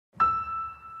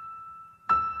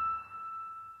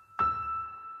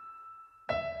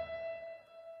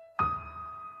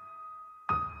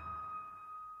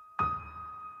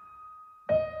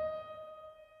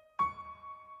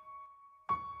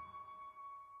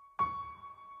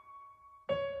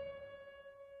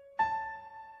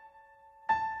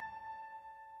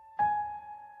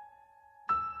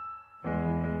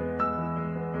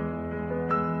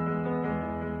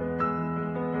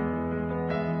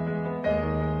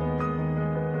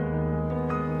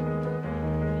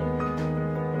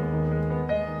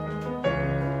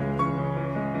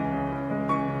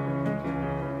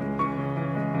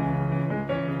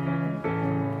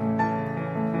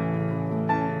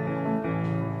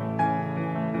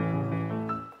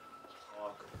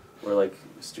where like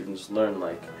students learn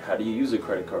like how do you use a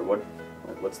credit card,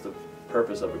 what's the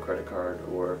purpose of a credit card,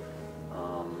 or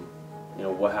you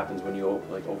know, what happens when you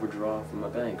like overdraw from a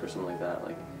bank or something like that.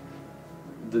 Like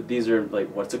these are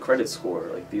like, what's a credit score?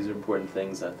 Like these are important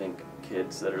things I think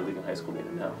kids that are leaving high school need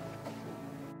to know.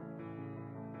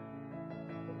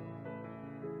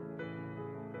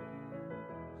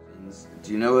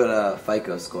 Do you know what a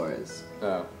FICO score is?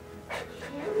 No.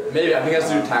 Maybe, I think it has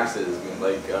to do with taxes,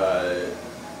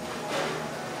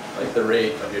 like the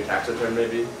rate of your tax return,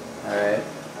 maybe. Alright.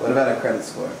 What about a credit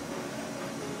score?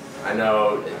 I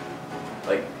know,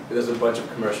 like, there's a bunch of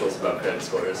commercials about credit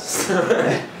scores.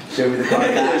 Show me the card.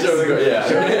 Yeah, show me the yeah.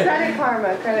 Credit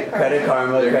Karma. Credit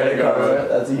Karma.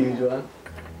 That's a huge one.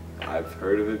 I've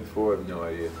heard of it before, I have no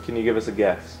idea. Can you give us a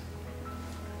guess?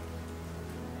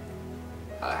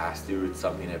 It has to do with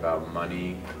something about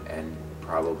money and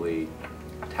probably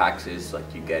taxes,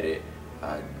 like you get it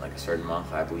like a certain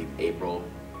month, I believe April,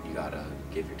 you gotta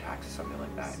give your taxes, something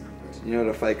like that. Do you know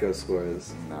what a FICO score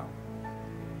is? No.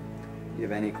 You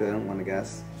have any clue? Want to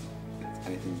guess?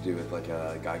 Anything to do with like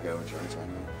a Geico insurance or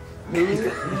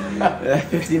anything?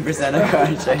 15% of car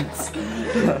insurance.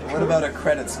 What about a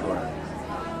credit score?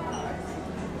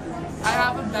 I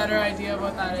have a better idea of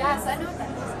what that is. Yes, I know what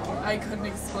that is. I couldn't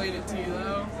explain it to you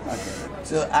though. Okay.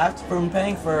 So after from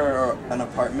paying for an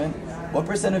apartment, what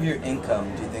 % of your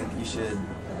income do you think you should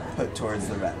put towards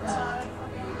the rent?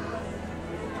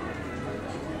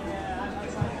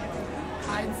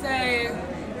 I'd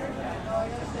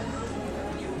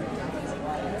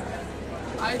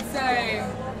say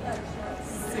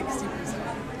 60%.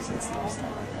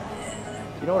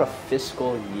 60%. You know what a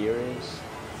fiscal year is?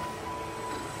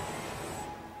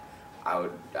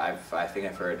 I think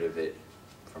I've heard of it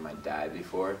from my dad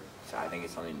before, so I think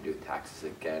it's something to do with taxes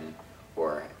again,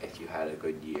 or if you had a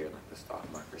good year, like the stock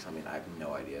market or something. I have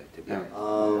no idea, to be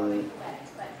honest.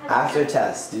 After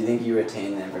tests, do you think you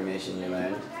retain the information you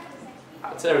learned?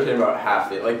 I'd say I retain about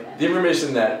half it. Like, the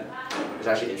information that is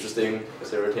actually interesting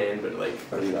is I retain, but like,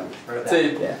 I'd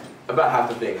say about half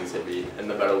the things would be,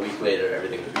 and about a week later,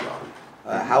 everything would be gone.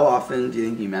 How often do you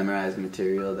think you memorize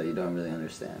material that you don't really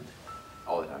understand?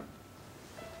 All the time.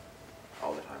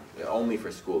 All the time. Yeah, only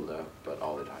for school though, but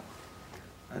all the time.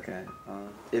 Okay.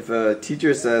 If a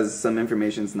teacher says some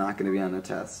information's not going to be on the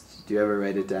test, do you ever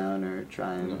write it down or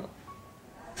try and... No.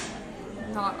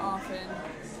 Not often.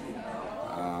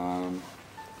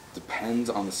 Depends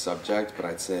on the subject, but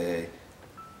I'd say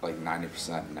like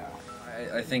 90% no.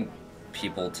 I think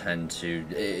people tend to,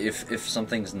 if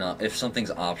something's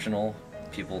optional,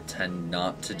 people tend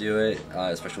not to do it,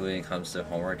 especially when it comes to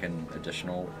homework and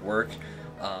additional work.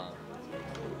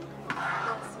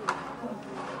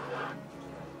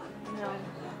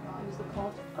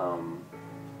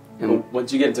 And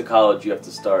once you get into college, you have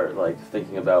to start like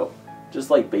thinking about just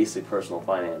like basic personal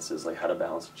finances, like how to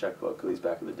balance a checkbook. At least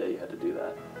back in the day, you had to do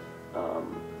that,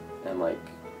 and like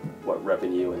what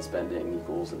revenue and spending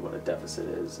equals and what a deficit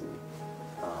is, and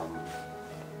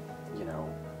you know,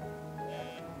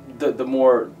 the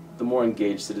more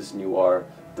engaged citizen you are,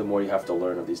 the more you have to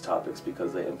learn of these topics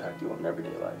because they impact you in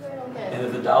everyday life. And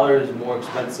if the dollar is more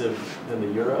expensive than the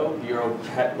euro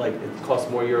like it costs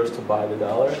more euros to buy the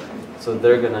dollar, so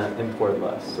they're gonna import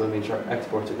less. So it means our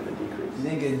exports are gonna decrease. Do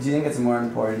you think it's more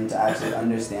important to actually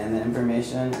understand the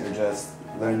information or just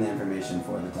learn the information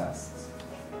for the tests?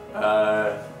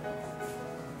 I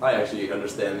actually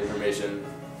understand the information,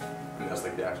 and that's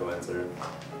like the actual answer.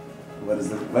 What is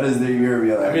your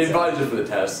real answer? I mean, probably just for the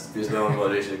test, because no one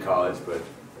motivates you to college, but...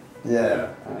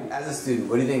 Yeah. As a student,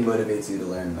 what do you think motivates you to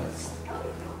learn most?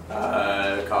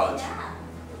 College.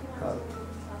 College.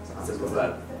 Simple as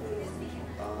that.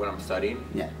 When I'm studying?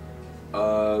 Yeah.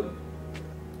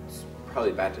 It's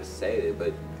probably bad to say it,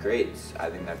 but grades. I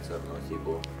think that's what most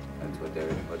people, that's what their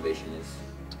motivation is.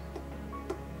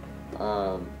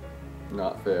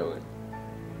 Not failing.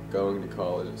 Going to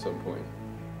college at some point.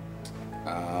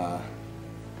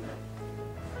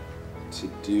 To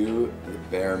do the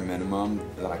bare minimum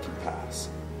that I can pass.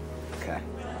 Okay.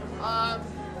 I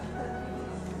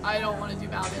don't want to do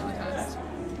badly on the test.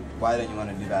 Why don't you want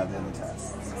to do badly on the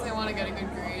test? Because I want to get a good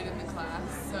grade in the class,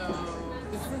 so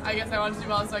I guess I wanted to do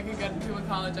well so I could get into a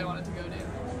college I wanted to go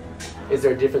to. Is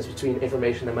there a difference between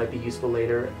information that might be useful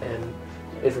later and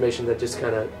information that just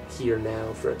kind of here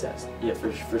now for a test? Yeah,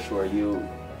 for sure. You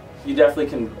definitely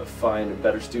can find a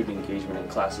better student engagement in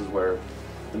classes where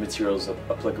the material is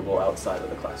applicable outside of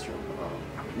the classroom.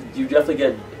 You definitely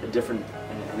get a different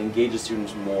and engage the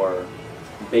students more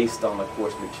based on the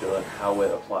course material and how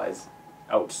it applies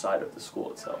outside of the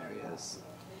school itself.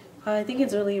 I think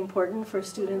it's really important for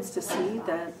students to see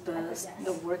that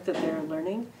the work that they're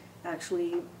learning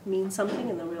actually mean something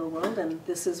in the real world, and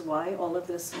this is why all of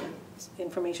this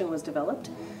information was developed.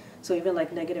 So even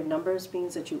like negative numbers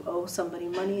means that you owe somebody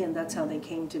money, and that's how they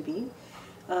came to be.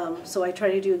 So I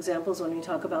try to do examples when we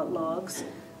talk about logs.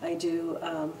 I do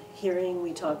hearing,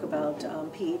 we talk about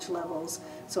pH levels.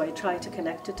 So I try to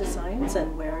connect it to science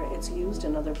and where it's used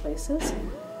in other places.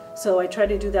 So I try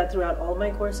to do that throughout all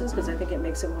my courses because I think it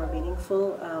makes it more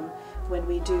meaningful. When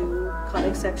we do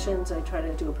comic sections, I try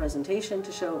to do a presentation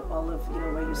to show all of,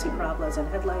 where you see parabolas and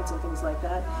headlights and things like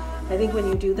that. I think when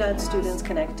you do that, students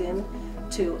connect in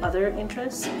to other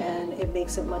interests, and it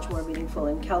makes it much more meaningful.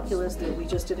 In calculus, we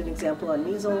just did an example on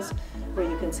measles, where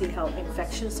you can see how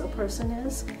infectious a person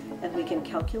is, and we can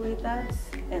calculate that.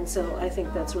 And so I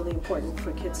think that's really important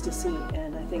for kids to see,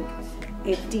 and I think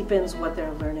it deepens what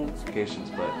they're learning.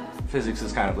 But physics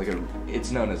is kind of like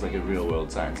it's known as like a real world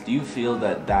science. Do you feel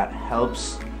that that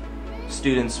helps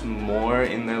students more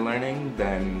in their learning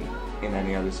than in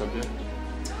any other subject?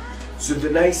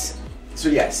 So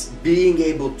yes, being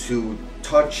able to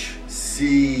touch,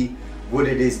 see what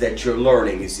it is that you're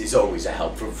learning is always a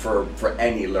help for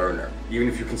any learner. Even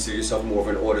if you consider yourself more of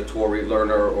an auditory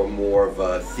learner or more of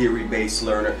a theory-based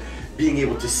learner, being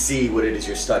able to see what it is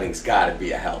you're studying's gotta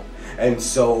be a help. And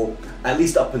so, at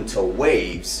least up until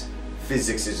waves,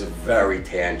 physics is a very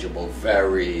tangible,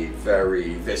 very,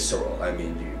 very visceral. I mean,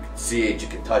 you can see it, you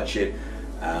can touch it,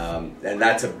 and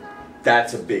that's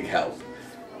a big help.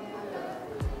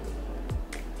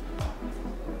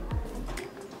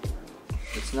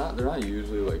 They're not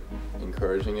usually like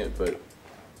encouraging it, but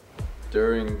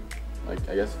during, like,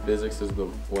 I guess physics is the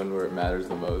one where it matters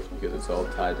the most because it's all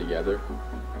tied together.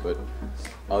 But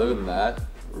other than that,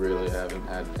 really I haven't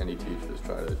had any teachers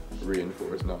try to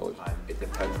reinforce knowledge. It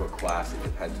depends what class, it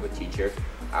depends what teacher.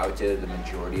 I would say the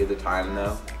majority of the time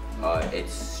though,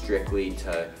 it's strictly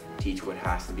to teach what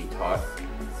has to be taught,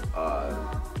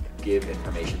 give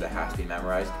information that has to be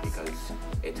memorized because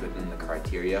it's within the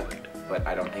criteria. But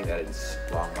I don't think that it's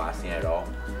long-lasting at all.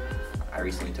 I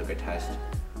recently took a test,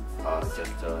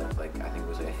 just to, I think it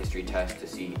was a history test to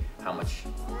see how much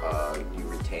you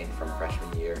retained from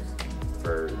freshman year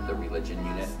for the religion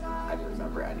unit. I didn't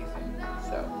remember anything,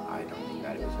 so I don't think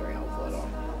that it was very helpful at all.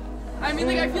 I mean,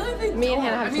 I feel like they Me and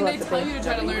Hannah have they to tell you to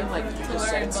try to learn, but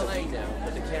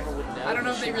the camera would know. I don't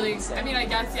know if they really, I mean, I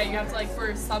guess, yeah, you have to,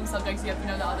 for some subjects, you have to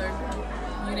know the other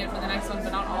unit for the next one,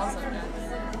 but not all subjects.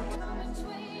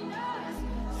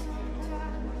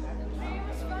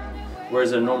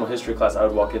 Whereas in a normal history class, I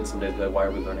would walk in someday and be like, why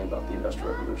are we learning about the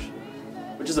Industrial Revolution?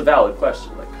 Which is a valid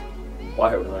question,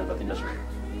 why are we learning about the Industrial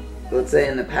Revolution? Let's say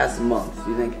in the past month,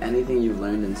 do you think anything you've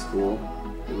learned in school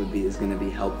is going to be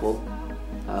helpful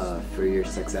for your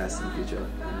success in the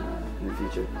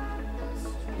future,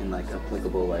 in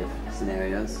applicable life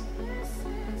scenarios?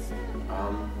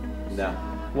 No.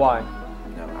 Why?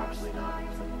 No, absolutely not.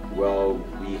 Well,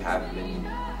 we haven't been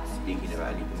speaking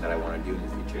about anything that I want to do in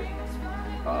the future.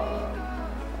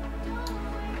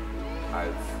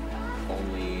 I've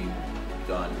only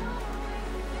done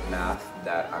math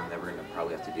that I'm never going to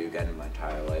probably have to do again in my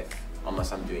entire life,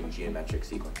 unless I'm doing geometric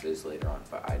sequences later on,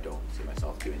 but I don't see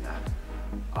myself doing that.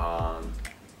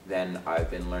 Then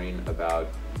I've been learning about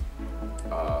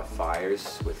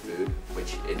fires with food,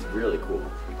 which is really cool.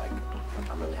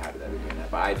 I'm really happy that we're doing that,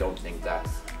 but I don't think that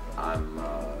I'm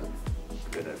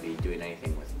going to be doing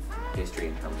anything with history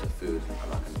in terms of food. I'm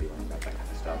not going to be learning about that kind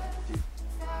of stuff.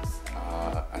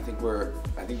 I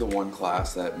think the one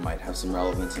class that might have some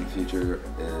relevance in the future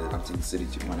is, I'm taking City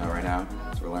 2.0 right now,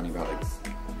 so we're learning about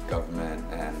government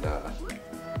and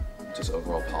just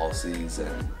overall policies,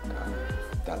 and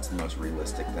that's the most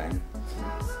realistic thing.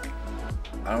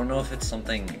 I don't know if it's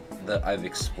something that I've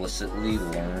explicitly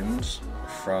learned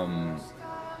from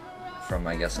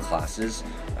I guess classes.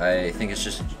 I think it's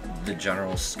just the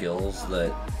general skills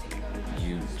that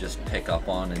you just pick up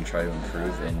on and try to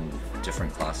improve in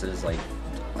different classes, like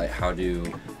how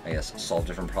to, I guess, solve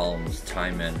different problems,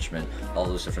 time management, all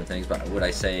those different things. But would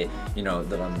I say,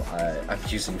 that I'm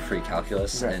using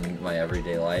pre-calculus in my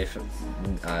everyday life?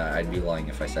 I'd be lying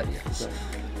if I said yes. Right.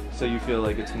 So you feel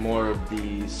like it's more of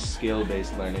the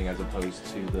skill-based learning as opposed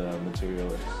to the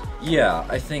materialist? Yeah,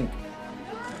 I think,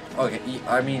 okay,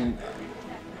 I mean,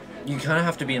 you kind of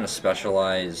have to be in a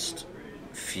specialized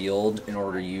field in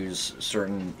order to use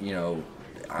certain,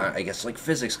 I guess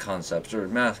physics concepts or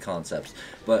math concepts.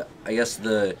 But I guess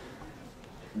part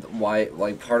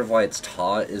of why it's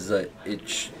taught is that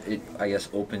it I guess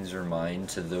opens your mind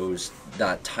to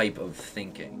that type of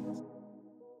thinking.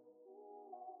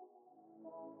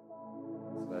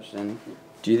 Question.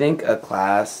 Do you think a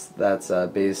class that's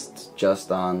based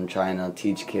just on trying to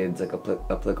teach kids like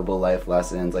applicable life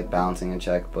lessons, like balancing a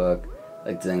checkbook,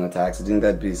 like dealing with taxes, do you think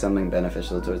that'd be something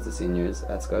beneficial towards the seniors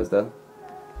at Scarsdale?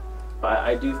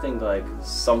 I do think like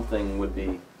something would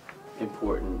be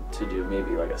important to do,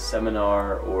 maybe like a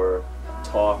seminar or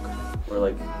talk where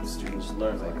like students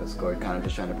learn. Like a score, kind of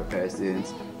just trying to prepare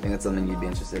students. I think that's something you'd be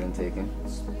interested in taking.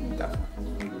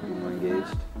 Definitely. Be more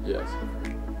engaged. Yes.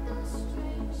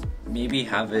 Maybe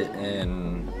have it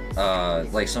in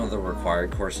like some of the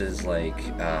required courses, like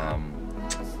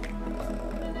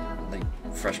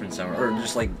freshman seminar, or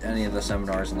just like any of the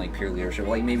seminars and like peer leadership.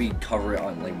 Like maybe cover it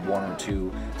on like 1 or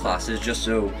 2 classes, just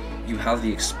so you have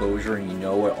the exposure and you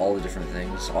know what all the different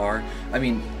things are. I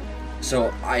mean,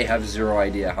 so I have zero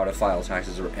idea how to file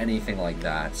taxes or anything like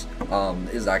that.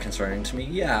 Is that concerning to me?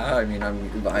 Yeah, I mean,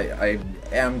 I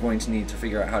am going to need to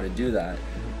figure out how to do that.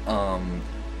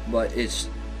 But it's,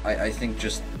 I think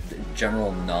just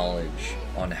general knowledge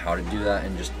on how to do that,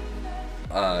 and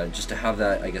just to have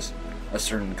that, I guess, a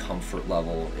certain comfort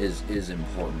level is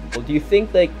important. Well, do you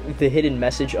think like the hidden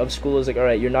message of school is like, all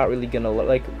right, you're not really gonna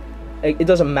like, it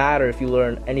doesn't matter if you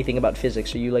learn anything about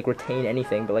physics or you like retain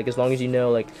anything, but like as long as you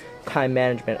know like time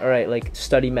management, all right, like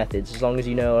study methods, as long as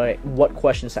you know, all right, what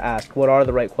questions to ask, what are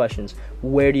the right questions,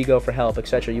 where do you go for help,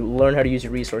 etc. You learn how to use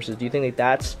your resources. Do you think like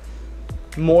that's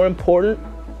more important,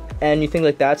 and you think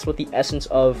like that's what the essence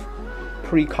of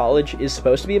pre-college is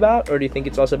supposed to be about, or do you think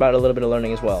it's also about a little bit of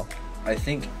learning as well? I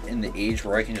think in the age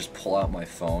where I can just pull out my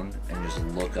phone and just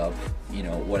look up, you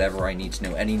know, whatever I need to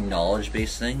know, any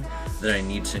knowledge-based thing that I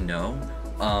need to know,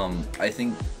 I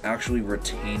think actually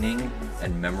retaining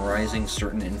and memorizing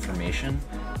certain information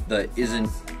that isn't,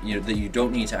 you know, that you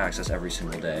don't need to access every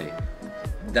single day,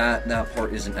 that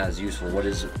part isn't as useful.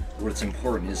 What's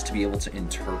important is to be able to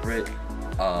interpret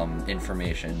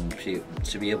information,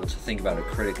 to be able to think about it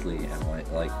critically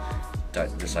and like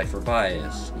decipher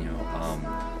bias, you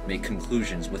know, make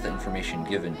conclusions with the information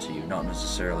given to you, not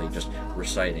necessarily just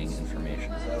reciting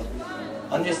information. So,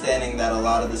 understanding that a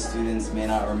lot of the students may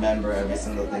not remember every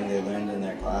single thing they learned in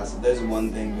their class, if there's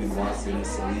one thing we'd want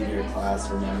students to leave your class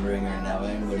remembering or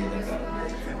knowing, what do you think that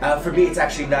would be? For me, it's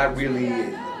actually not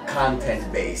really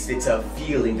content-based. It's a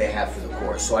feeling they have for the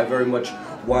course. So I very much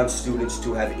want students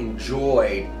to have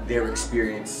enjoyed their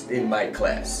experience in my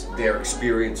class, their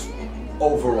experience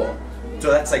overall. So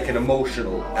that's like an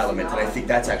emotional element, and I think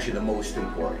that's actually the most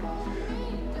important.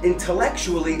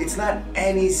 Intellectually, it's not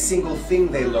any single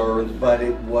thing they learned, but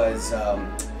it was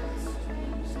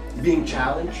being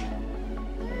challenged,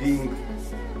 being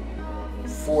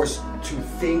forced to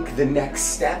think the next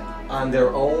step on their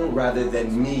own rather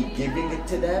than me giving it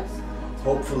to them.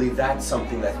 Hopefully that's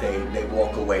something that they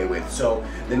walk away with. So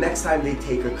the next time they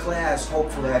take a class,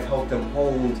 hopefully I've helped them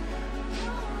hone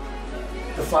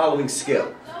the following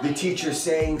skill. The teacher's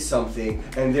saying something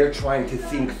and they're trying to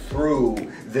think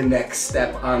through the next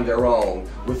step on their own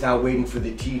without waiting for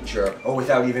the teacher, or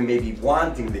without even maybe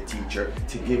wanting the teacher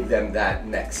to give them that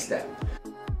next step.